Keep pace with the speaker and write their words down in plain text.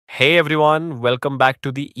Hey everyone, welcome back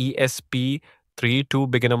to the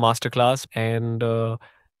ESP32 Beginner Masterclass, and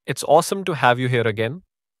it's awesome to have you here again.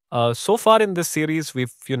 So far in this series,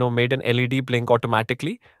 we've made an LED blink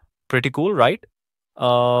automatically. Pretty cool, right?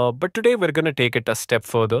 But today we're gonna take it a step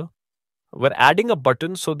further. We're adding a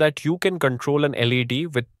button so that you can control an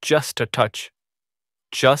LED with just a touch,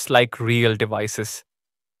 just like real devices.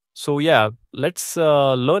 So yeah, let's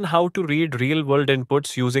learn how to read real-world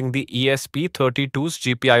inputs using the ESP32's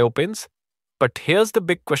GPIO pins. But here's the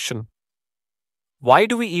big question. Why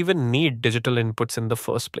do we even need digital inputs in the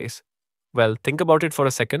first place? Well, think about it for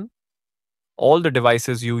a second. All the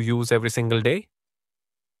devices you use every single day,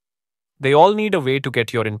 they all need a way to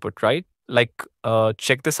get your input, right? Like,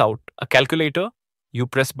 check this out. A calculator, you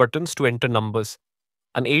press buttons to enter numbers.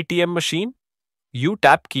 An ATM machine, you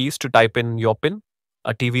tap keys to type in your PIN.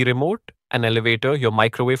 A TV remote, an elevator, your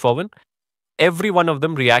microwave oven. Every one of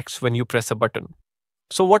them reacts when you press a button.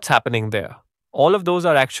 So, what's happening there? All of those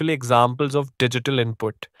are actually examples of digital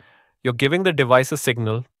input. You're giving the device a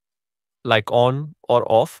signal, like on or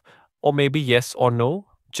off, or maybe yes or no,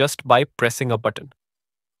 just by pressing a button.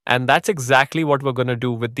 And that's exactly what we're going to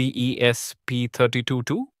do with the ESP32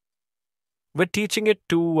 too. We're teaching it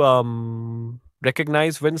to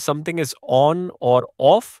recognize when something is on or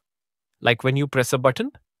off, like when you press a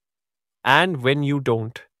button, and when you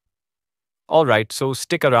don't. Alright, so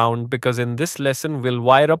stick around because in this lesson we'll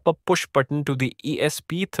wire up a push button to the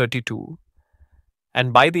ESP32.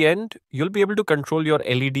 And by the end, you'll be able to control your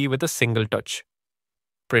LED with a single touch.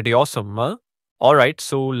 Pretty awesome, huh? Alright,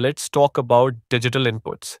 so let's talk about digital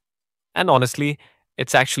inputs. And honestly,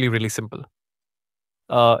 it's actually really simple.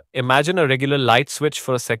 Imagine a regular light switch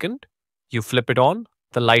for a second. You flip it on,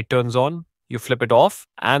 the light turns on, you flip it off,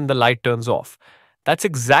 and the light turns off. That's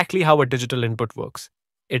exactly how a digital input works.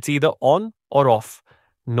 It's either on or off.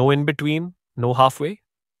 No in between, no halfway.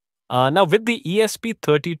 Now, with the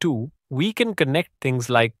ESP32, we can connect things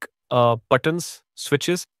like buttons,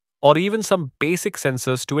 switches, or even some basic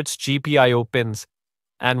sensors to its GPIO pins.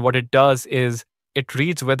 And what it does is it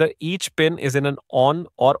reads whether each pin is in an on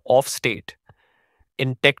or off state.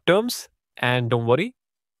 In tech terms, and don't worry,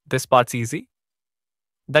 this part's easy.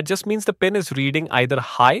 That just means the pin is reading either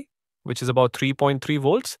high, which is about 3.3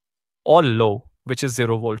 volts, or low, which is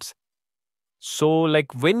 0 volts. So,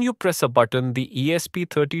 like when you press a button, the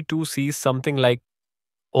ESP32 sees something like,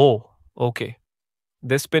 oh, okay,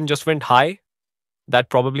 this pin just went high. That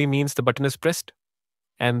probably means the button is pressed.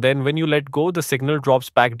 And then when you let go, the signal drops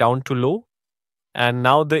back down to low. And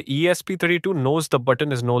now the ESP32 knows the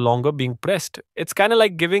button is no longer being pressed. It's kind of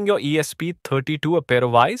like giving your ESP32 a pair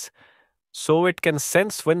of eyes so it can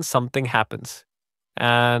sense when something happens.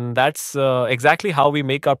 And that's exactly how we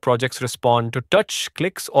make our projects respond to touch,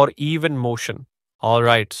 clicks, or even motion. All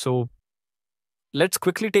right, so let's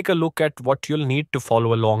quickly take a look at what you'll need to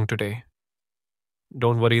follow along today.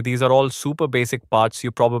 Don't worry, these are all super basic parts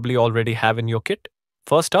you probably already have in your kit.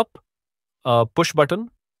 First up, a push button.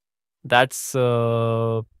 That's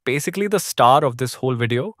basically the star of this whole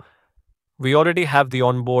video. We already have the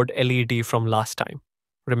onboard LED from last time.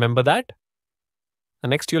 Remember that?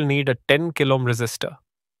 Next, you'll need a 10 kilo ohm resistor.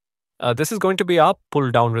 This is going to be our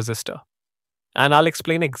pull-down resistor. And I'll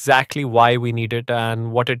explain exactly why we need it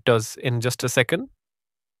and what it does in just a second.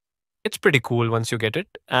 It's pretty cool once you get it.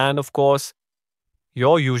 And of course,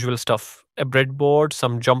 your usual stuff. A breadboard,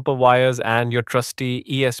 some jumper wires, and your trusty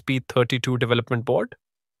ESP32 development board.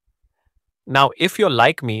 Now, if you're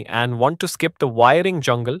like me and want to skip the wiring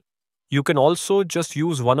jungle, you can also just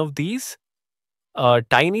use one of these. A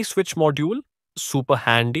tiny switch module, super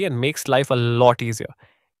handy and makes life a lot easier.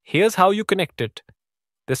 Here's how you connect it.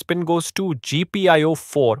 This pin goes to GPIO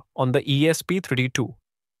 4 on the ESP32.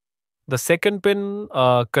 The second pin,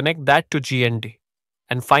 connect that to GND.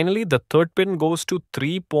 And finally, the third pin goes to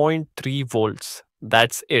 3.3 volts.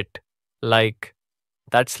 That's it. Like,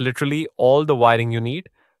 that's literally all the wiring you need.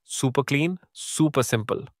 Super clean, super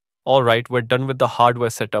simple. All right, we're done with the hardware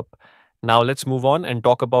setup. Now let's move on and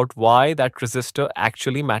talk about why that resistor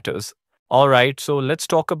actually matters. All right, so let's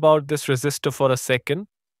talk about this resistor for a second.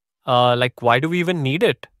 Like, why do we even need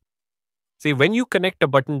it? See, when you connect a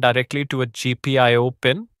button directly to a GPIO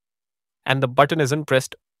pin and the button isn't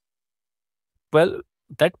pressed, well,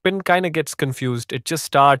 that pin kind of gets confused. It just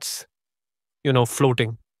starts,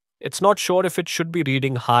 floating. It's not sure if it should be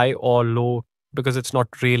reading high or low because it's not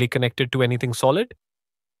really connected to anything solid.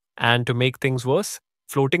 And to make things worse,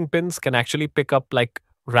 floating pins can actually pick up like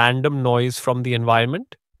random noise from the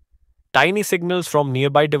environment, tiny signals from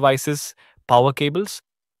nearby devices, power cables,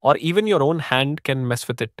 or even your own hand can mess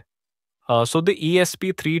with it. So the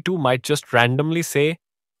ESP32 might just randomly say,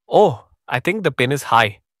 oh, I think the pin is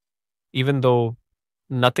high. even though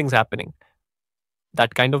nothing's happening.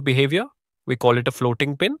 That kind of behavior, we call it a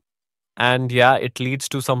floating pin. And yeah, it leads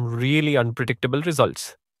to some really unpredictable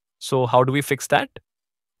results. So, how do we fix that?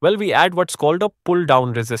 Well, we add what's called a pull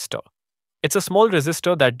down resistor. It's a small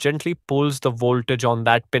resistor that gently pulls the voltage on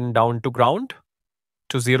that pin down to ground,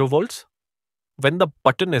 to 0 volts, when the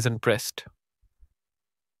button isn't pressed.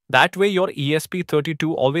 That way, your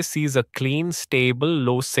ESP32 always sees a clean, stable,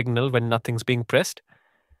 low signal when nothing's being pressed,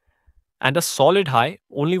 and a solid high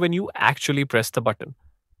only when you actually press the button.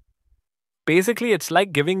 Basically, it's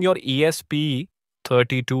like giving your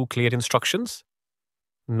ESP32 clear instructions.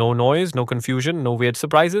 No noise, no confusion, no weird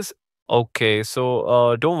surprises. Okay,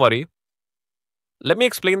 so don't worry. Let me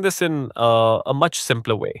explain this in a much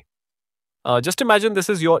simpler way. Just imagine this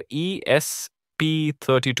is your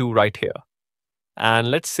ESP32 right here.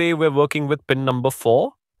 And let's say we're working with pin number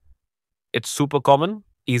 4. It's super common,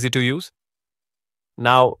 easy to use.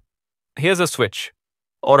 Now, here's a switch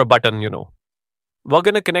or a button. We're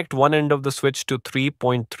going to connect one end of the switch to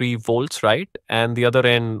 3.3 volts, right? And the other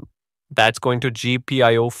end, that's going to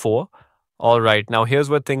GPIO 4. All right, now here's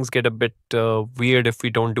where things get a bit weird if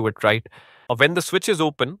we don't do it right. When the switch is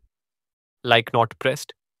open, like not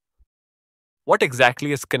pressed, what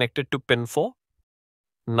exactly is connected to pin 4?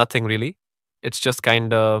 Nothing really. It's just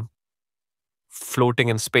kind of floating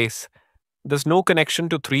in space. There's no connection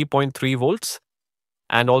to 3.3 volts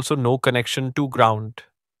and also no connection to ground.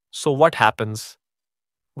 So what happens?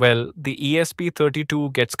 Well, the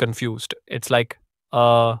ESP32 gets confused. It's like,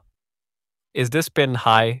 is this pin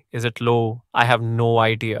high? Is it low? I have no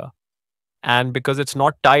idea. And because it's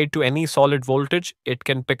not tied to any solid voltage, it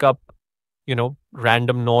can pick up,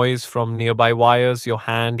 random noise from nearby wires, your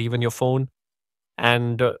hand, even your phone.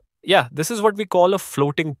 And yeah, this is what we call a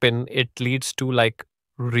floating pin. It leads to like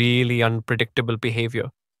really unpredictable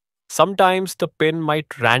behavior. Sometimes the pin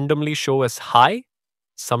might randomly show as high,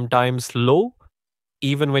 sometimes low,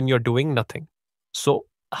 even when you're doing nothing. So,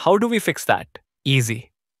 how do we fix that?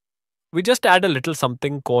 Easy. We just add a little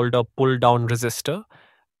something called a pull down resistor.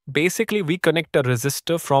 Basically, we connect a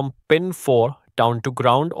resistor from pin 4 down to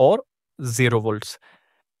ground or 0 volts.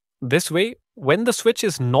 This way, when the switch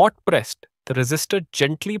is not pressed, the resistor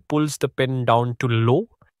gently pulls the pin down to low,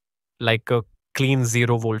 like a clean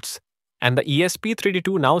 0 volts. And the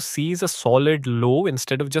ESP32 now sees a solid low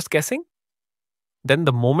instead of just guessing. Then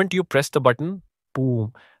the moment you press the button,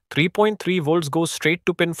 boom, 3.3 volts goes straight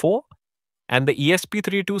to pin 4, and the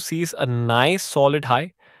ESP32 sees a nice solid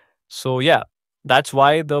high. So yeah, that's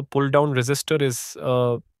why the pull down resistor is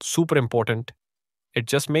super important. It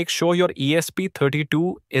just makes sure your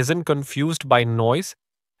ESP32 isn't confused by noise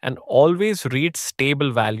and always reads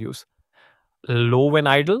stable values. Low when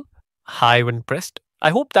idle, high when pressed. I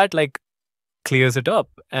hope that clears it up.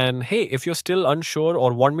 And hey, if you're still unsure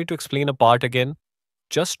or want me to explain a part again,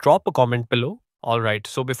 just drop a comment below. All right,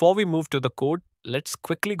 so before we move to the code, let's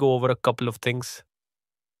quickly go over a couple of things.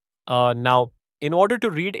 Now, in order to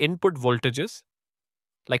read input voltages,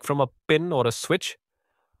 like from a pin or a switch,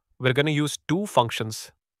 we're going to use two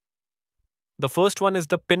functions. The first one is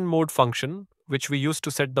the pin mode function, which we use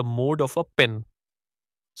to set the mode of a pin.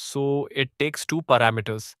 So it takes two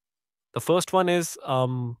parameters. The first one is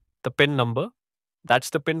the pin number.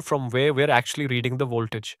 That's the pin from where we're actually reading the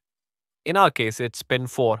voltage. In our case, it's pin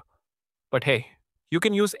 4. But hey, you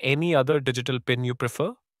can use any other digital pin you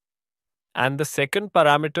prefer. And the second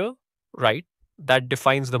parameter, right, that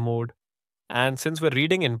defines the mode. And since we're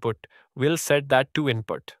reading input, we'll set that to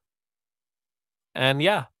input. And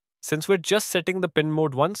yeah, since we're just setting the pin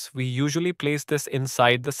mode once, we usually place this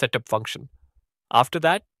inside the setup function. After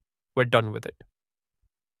that, we're done with it.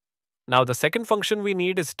 Now, the second function we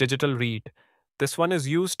need is digital read. This one is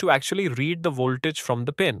used to actually read the voltage from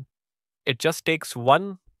the pin. It just takes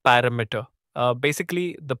one parameter,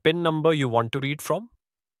 basically the pin number you want to read from.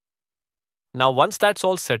 Now, once that's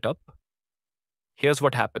all set up, here's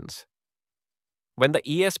what happens. When the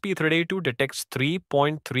ESP32 detects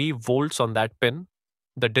 3.3 volts on that pin,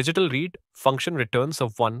 the digital read function returns a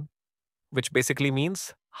 1, which basically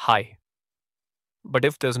means high. But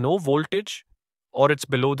if there's no voltage or it's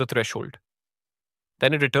below the threshold,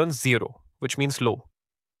 then it returns 0, which means low.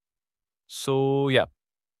 So yeah,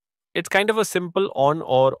 it's kind of a simple on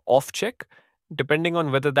or off check, depending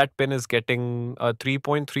on whether that pin is getting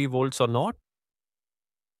 3.3 volts or not.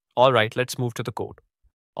 All right, let's move to the code.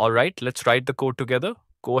 All right, let's write the code together.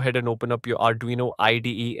 Go ahead and open up your Arduino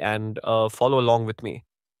IDE and follow along with me.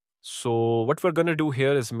 So what we're going to do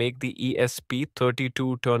here is make the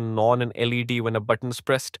ESP32 turn on an LED when a button is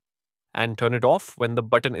pressed and turn it off when the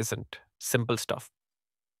button isn't. Simple stuff.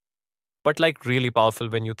 But really powerful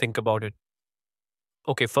when you think about it.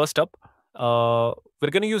 Okay, first up, we're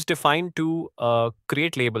going to use define to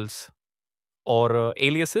create labels or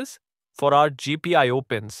aliases for our GPIO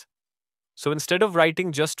pins. So instead of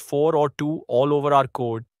writing just 4 or 2 all over our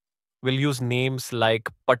code, we'll use names like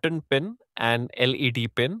button pin and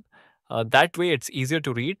LED pin. That way, it's easier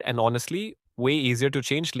to read and honestly, way easier to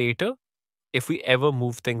change later if we ever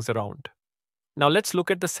move things around. Now, let's look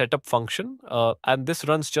at the setup function, and this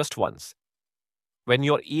runs just once when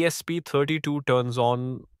your ESP32 turns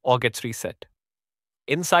on or gets reset.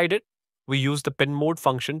 Inside it, we use the pin mode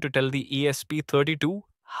function to tell the ESP32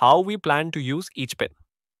 how we plan to use each pin.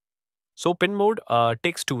 So, pin mode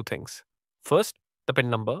takes two things. First, the pin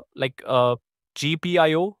number, like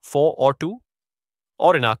GPIO 4 or 2,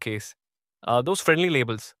 or in our case, those friendly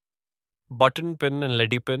labels, button pin and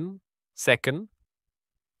LED pin. Second,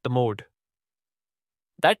 the mode.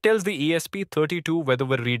 That tells the ESP32 whether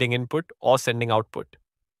we're reading input or sending output.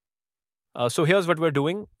 So here's what we're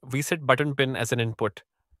doing. We set button pin as an input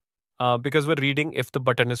because we're reading if the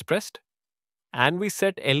button is pressed. And we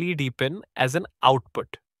set LED pin as an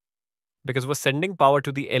output because we're sending power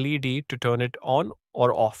to the LED to turn it on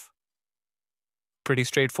or off. Pretty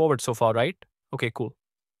straightforward so far, right? Okay, cool.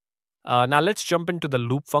 Now let's jump into the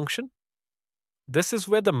loop function. This is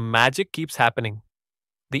where the magic keeps happening.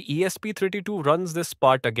 The ESP32 runs this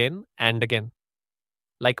part again and again,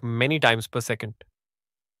 like many times per second.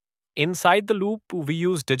 Inside the loop, we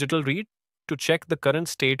use digital read to check the current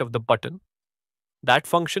state of the button. That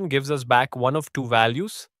function gives us back one of two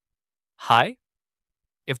values: high,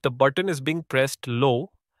 if the button is being pressed;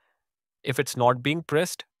 low, if it's not being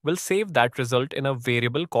pressed. We'll save that result in a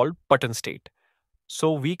variable called button state,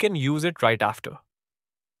 so we can use it right after.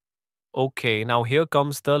 Okay, now here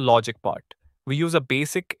comes the logic part. We use a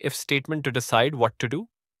basic if statement to decide what to do.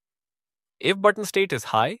 If button state is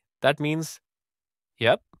high, that means,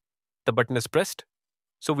 yep, the button is pressed.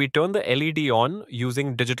 So we turn the LED on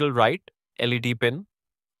using digital write LED pin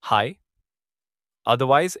high.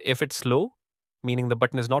 Otherwise, if it's low, meaning the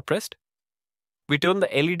button is not pressed, we turn the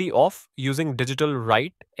LED off using digital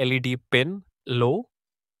write LED pin low.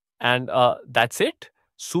 And that's it.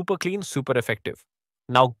 Super clean, super effective.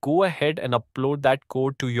 Now go ahead and upload that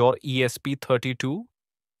code to your ESP32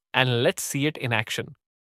 and let's see it in action.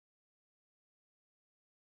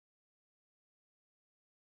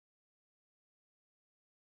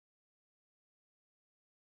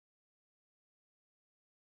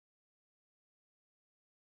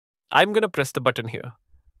 I'm going to press the button here.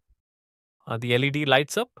 The LED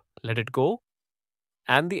lights up, let it go,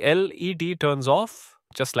 and the LED turns off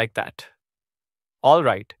just like that. All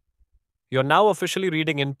right, you're now officially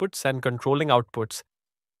reading inputs and controlling outputs.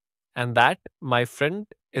 And that, my friend,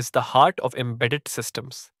 is the heart of embedded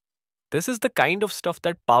systems. This is the kind of stuff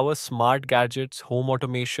that powers smart gadgets, home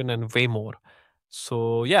automation, and way more.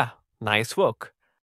 So, yeah, nice work.